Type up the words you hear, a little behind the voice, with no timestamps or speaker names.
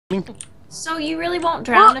So you really won't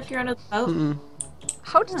drown if you're under the boat? Mm-mm.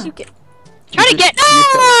 How did you get? Try to get.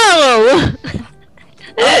 No!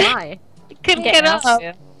 Oh my! Couldn't get up.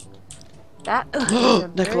 That.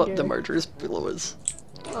 Nicola, the murderer's below us.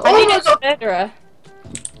 I think it's a murderer.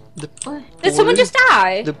 Did someone just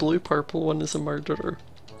die? The blue-purple one is a murderer.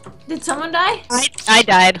 Did someone die? I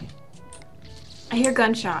died. I hear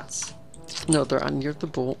gunshots. No, they're under the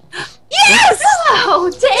boat. Yes! Oh,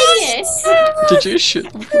 dang it! Did you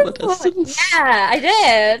shoot them from a distance? Yeah, I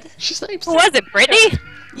did. She snipes Who was it, Brittany?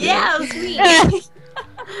 Yeah, it was me.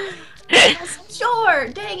 Yes, sure,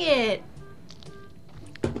 dang it.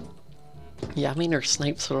 Yeah, I mean her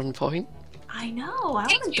snipes are on point. I know, I It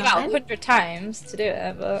takes was me about done. 100 times to do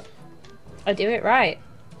it, but I do it right.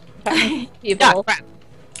 Ah, People. crap.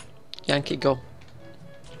 Yankee, go.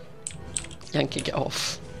 Yankee, get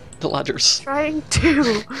off the ladders. Trying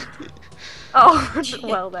to. Oh,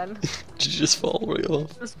 well then. Did you just fall right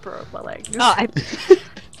off? Just broke my leg. Oh, I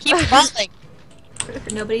keep falling.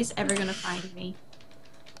 Nobody's ever gonna find me.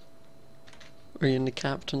 Are you in the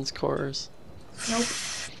captain's quarters? Nope.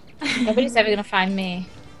 Nobody's ever gonna find me.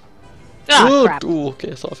 Oh, crap. Oh,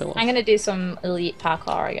 okay, I thought I fell off. I'm gonna do some elite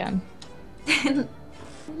parkour again.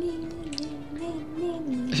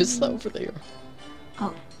 Who's that over there?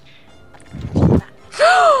 Oh.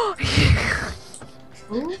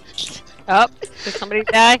 Ooh. Oh, did somebody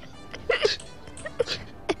die?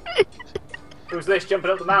 Who's this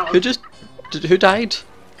jumping up the mountain? Who died?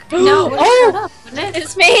 No, it Oh! shut up, wouldn't it?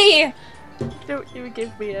 It's me! Don't you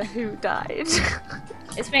give me a who died.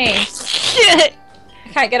 It's me. Shit! I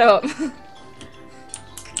can't get up.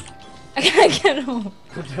 I can't get up.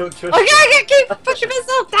 Don't trust I can't keep pushing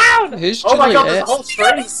myself down! Who's Oh my god, Juliet? there's a whole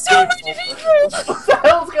train of so many people. What the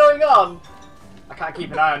hell's going on? I can't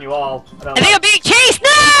keep an eye on you all. I think I'm being chased! No!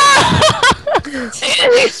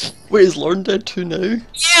 Wait, is Lauren dead too now? Yeah,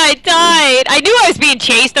 I died. I knew I was being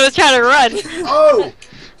chased. I was trying to run. Oh!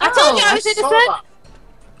 I told you I was saw innocent! that.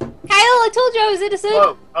 Kyle, I told you I was innocent!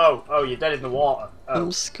 Whoa, oh, you're dead in the water. Oh,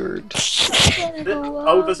 I'm scared.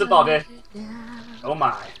 oh there's a body. Oh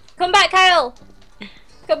my. Come back, Kyle!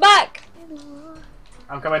 Come back!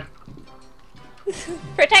 I'm coming.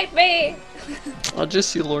 Protect me! I just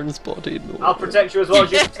see Lauren's body in the water. I'll protect you as well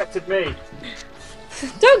as you protected me.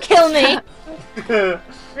 Don't kill me!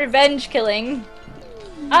 Revenge killing.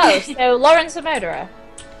 Oh, so Lauren's a murderer.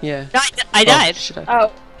 Yeah. I died. Oh, should I?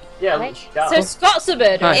 Oh, Yeah, right. yeah. So Scott's a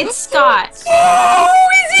murderer. Hi. It's Scott. Oh,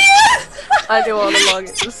 is he? I do all along.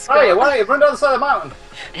 It was Oh yeah, why don't you run down the side of the mountain?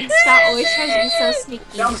 Scott always tries to be so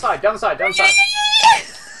sneaky. Down the side, down the side, down the side.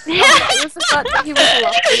 It was the fact that he was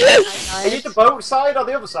laughing Are you the boat side or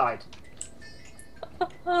the other side?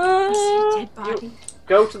 I see a dead body.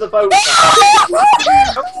 Go to the boat side.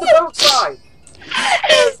 Go to the boat side.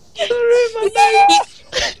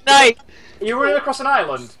 Nice. Are you running across an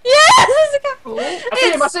island? Yes, it's a guy. I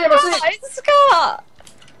see him, I see him, I see him. It's Scott.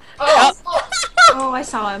 Oh, Oh, I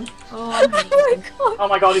saw him. Oh, I'm Oh my hiding. god. oh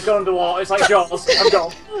my god, he's gone underwater. It's like Jaws. I'm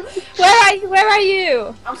gone. Where are you? Where are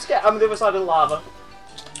you? I'm scared. I'm on the other side of the lava.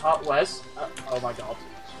 Oh, where's? Oh my god.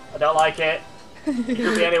 I don't like it. He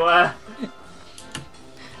could be anywhere.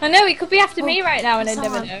 I know he could be after me right now, and I saw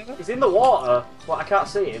never him. know. He's in the water, but I can't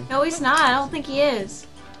see him. No, he's not. I don't think he is.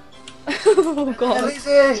 Oh Where god. is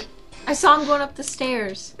he? I saw him going up the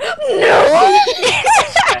stairs. No.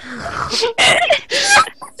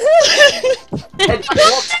 Ed,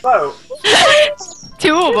 what's the boat?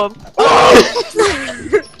 Two of them.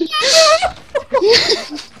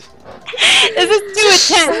 This is too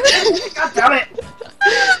intense. God damn it!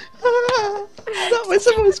 That was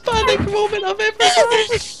the most panic moment I've ever had.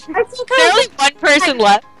 There's only one person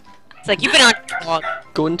left. It's like, you've been on too long.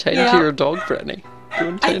 Go and tend Yeah. to your dog, Brittany. Go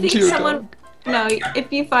and I tend think to your someone. dog. No,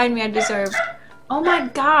 if you find me, I deserve. Oh my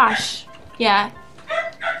gosh. Yeah.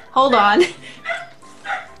 Hold on.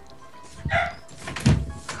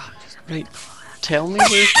 Right. Tell me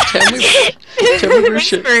where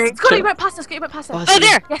shit. It's got you right past us. Got you right past us. Oh,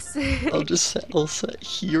 there! Yes. I'll sit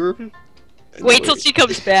here. and Wait till she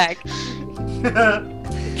comes back. I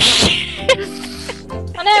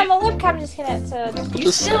know my webcam just connected. You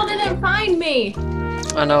Just still didn't find me.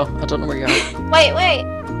 I know. I don't know where you are. Wait, wait.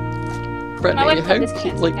 Brittany, webcam how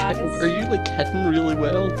disconnected, like guys. are you like hidden really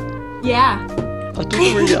well? Yeah. I don't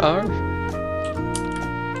know where you are.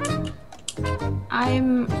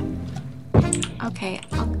 I'm. Okay.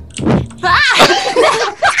 Ah!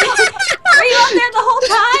 Were you up there the whole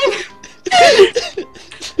time?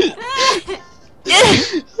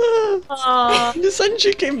 Aww. since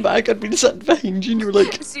you came back, I'd been sitting behind you and you were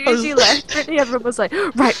like... As soon as you left, Brittany, everyone was like,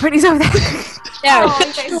 right, Brittany's over there. No, Oh,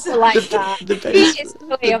 it's not like that.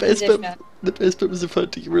 The best bit was the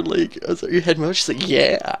fact that you were like, I was like, your head and she's like,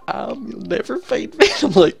 yeah, I am, you'll never find me.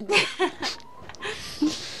 I'm like...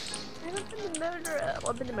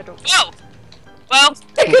 I'm in the middle. Whoa! Well,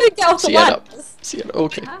 I couldn't get off the Sienna. ladder. Sienna,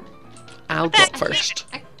 okay. Huh? I'll go up first.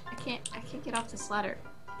 I can't get off this ladder.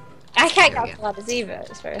 I can't get off the ladders either.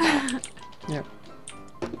 It's very hard. Yeah.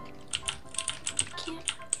 I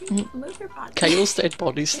can't move your body. Kyle's dead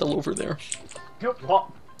body's still over there. What?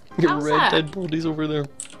 Your How's red that? dead body's over there.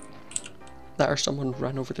 That or someone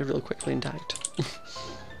ran over there really quickly and died. I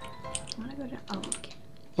wanna go to. Oh, okay.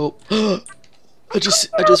 Oh. I just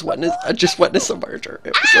witnessed a murder.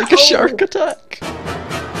 It was like a shark attack. I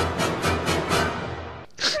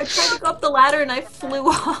tried to go up the ladder and I flew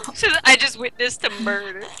off. I just witnessed a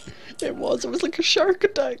murder. It was like a shark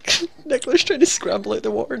attack. Nicholas trying to scramble out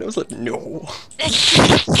the water and I was like, no.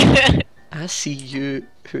 I see you,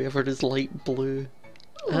 whoever is light blue.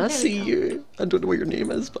 I see you. I don't know what your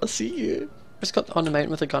name is, but I see you. I just got on the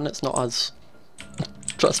mountain with a gun, it's not us.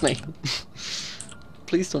 Trust me.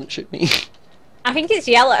 Please don't shoot me. I think it's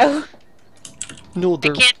yellow. No,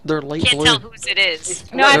 they're light Can't blue. tell whose it is.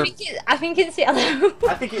 It's No, blue. I think it's yellow.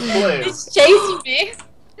 I think it's blue. It's chasing me.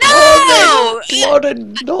 No!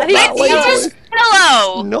 Lauren, not I think that it's light yours. blue.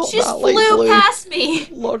 Hello! Not She just that light flew blue. past me.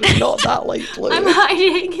 Lauren, not that light blue. I'm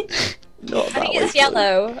hiding. Not I that think light it's blue.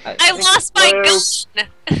 yellow. I lost my Blue.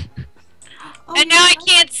 gun! Oh, And now I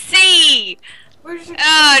can't see! Where's your?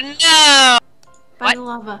 Oh no! By What? the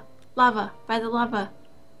lava. Lava. By the lava.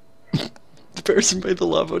 The person by the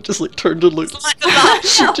lava just like turned and looked. Lots of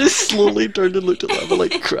dots. She just slowly turned and looked at lava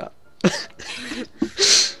like crap.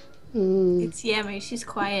 It's Yammy. She's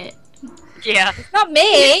quiet. Yeah. Not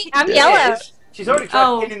me. I'm Yeah, yellow. She's already tried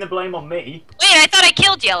Oh. pinning the blame on me. Wait, I thought I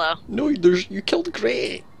killed Yellow. No, you killed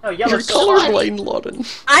Grey. No, You're yellow's colorblind, Lauren.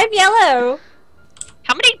 I'm yellow.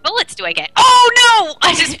 How many bullets do I get? Oh no!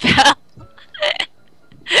 I just fell.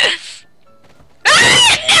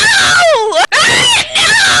 Ah, no! Ah,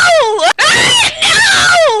 no!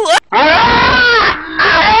 Ah,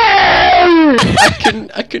 no!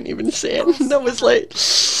 I couldn't even say it. That was like.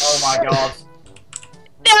 Oh my god.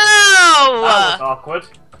 No! That was awkward.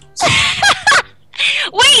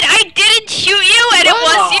 Wait, I didn't shoot you and it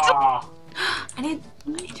was you! Ah. I need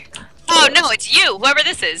your gun. Oh no, it's you, whoever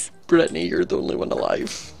this is. Brittany, you're the only one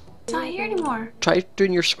alive. It's not here anymore. Try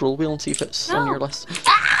doing your scroll wheel and see if it's on No. your list.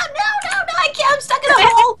 Ah, no, I can't. I'm stuck in a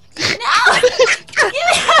hole. No. Get me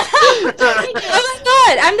out. Oh my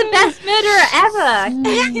god, I'm the best murderer ever.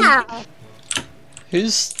 Yeah.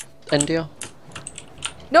 Who's India?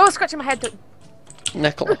 No, I'm scratching my head.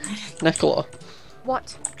 Nicola. Nicola.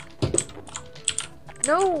 What?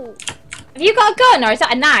 No. Have you got a gun or is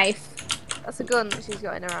that a knife? That's a gun that she's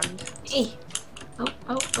got in her hand.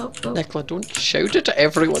 Oh. Nicola, don't shout it to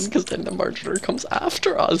everyone because then the murderer comes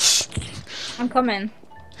after us. I'm coming.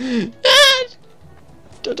 I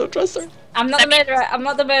don't trust her. I'm not the murderer. I'm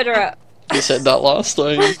not the murderer. You said that last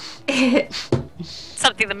time.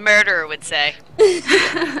 Something the murderer would say.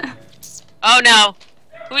 Oh no.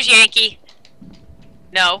 Who's Yankee?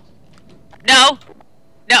 No. No.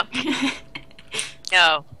 No.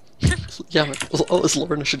 No. Yammy. Oh, it's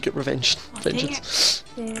Lauren. I should get revenge. dang Vengeance.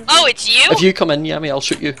 Oh, it's you? If you come in, Yammy, I'll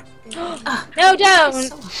shoot you. No, don't.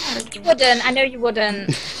 So hard. You wouldn't. I know you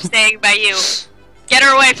wouldn't. Staying by you. Get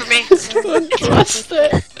her away from me. Don't trust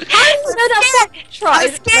it. I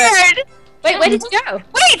was scared. Wait, where did you go?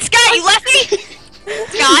 Wait, Scott, you left me?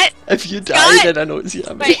 Scott? If you die, Scott! then I know it's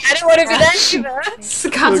Yammy. Wait, I don't want to be there either.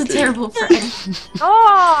 Scott's a Okay. terrible friend.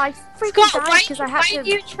 Oh, I freaking Scott, died because I had why to. do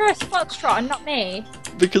you trust Foxtrot and not me?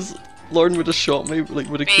 Because Lauren would have shot me, like,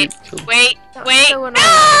 would have Wait, killed. wait, That's wait. so annoying. No!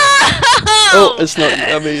 Oh, it's not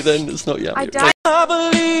Yammy, then it's not Yammy. I Right. died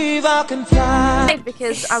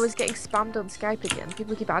because I was getting spammed on Skype again.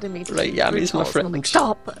 People keep adding me to Right, group Yammy's my calls, and I'm like, friend.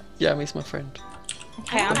 stop. Yammy's my friend.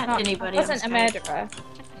 Okay, I I'm don't not. have anybody I on wasn't a Skype. murderer.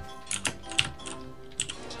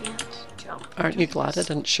 Can't jump. Aren't you glad I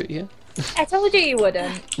didn't shoot you? I told you you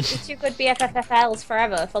wouldn't. You two could be BFFLs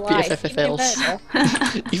forever for life. BFFLs. You'd be a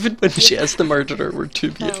murderer. Even when she is the murderer, we're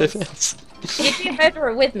two BFFs. You'd be a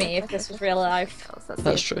murderer with me if this was real life. That's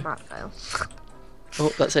That's the true. map file.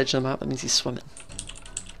 Oh, that's edge of the map, that means he's swimming.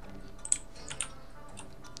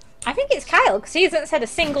 I think it's Kyle because he hasn't said a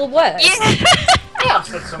single word. Yeah. I've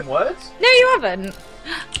said some words. No, you haven't.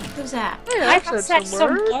 Who's that? Yeah, I've said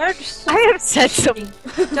some words. I have said some.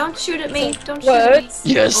 Don't shoot at me. Don't shoot at me. Words.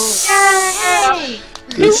 Yes! Yay!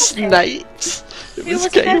 The snipes! It Who was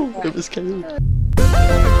was it Kyle. then? It was Kyle.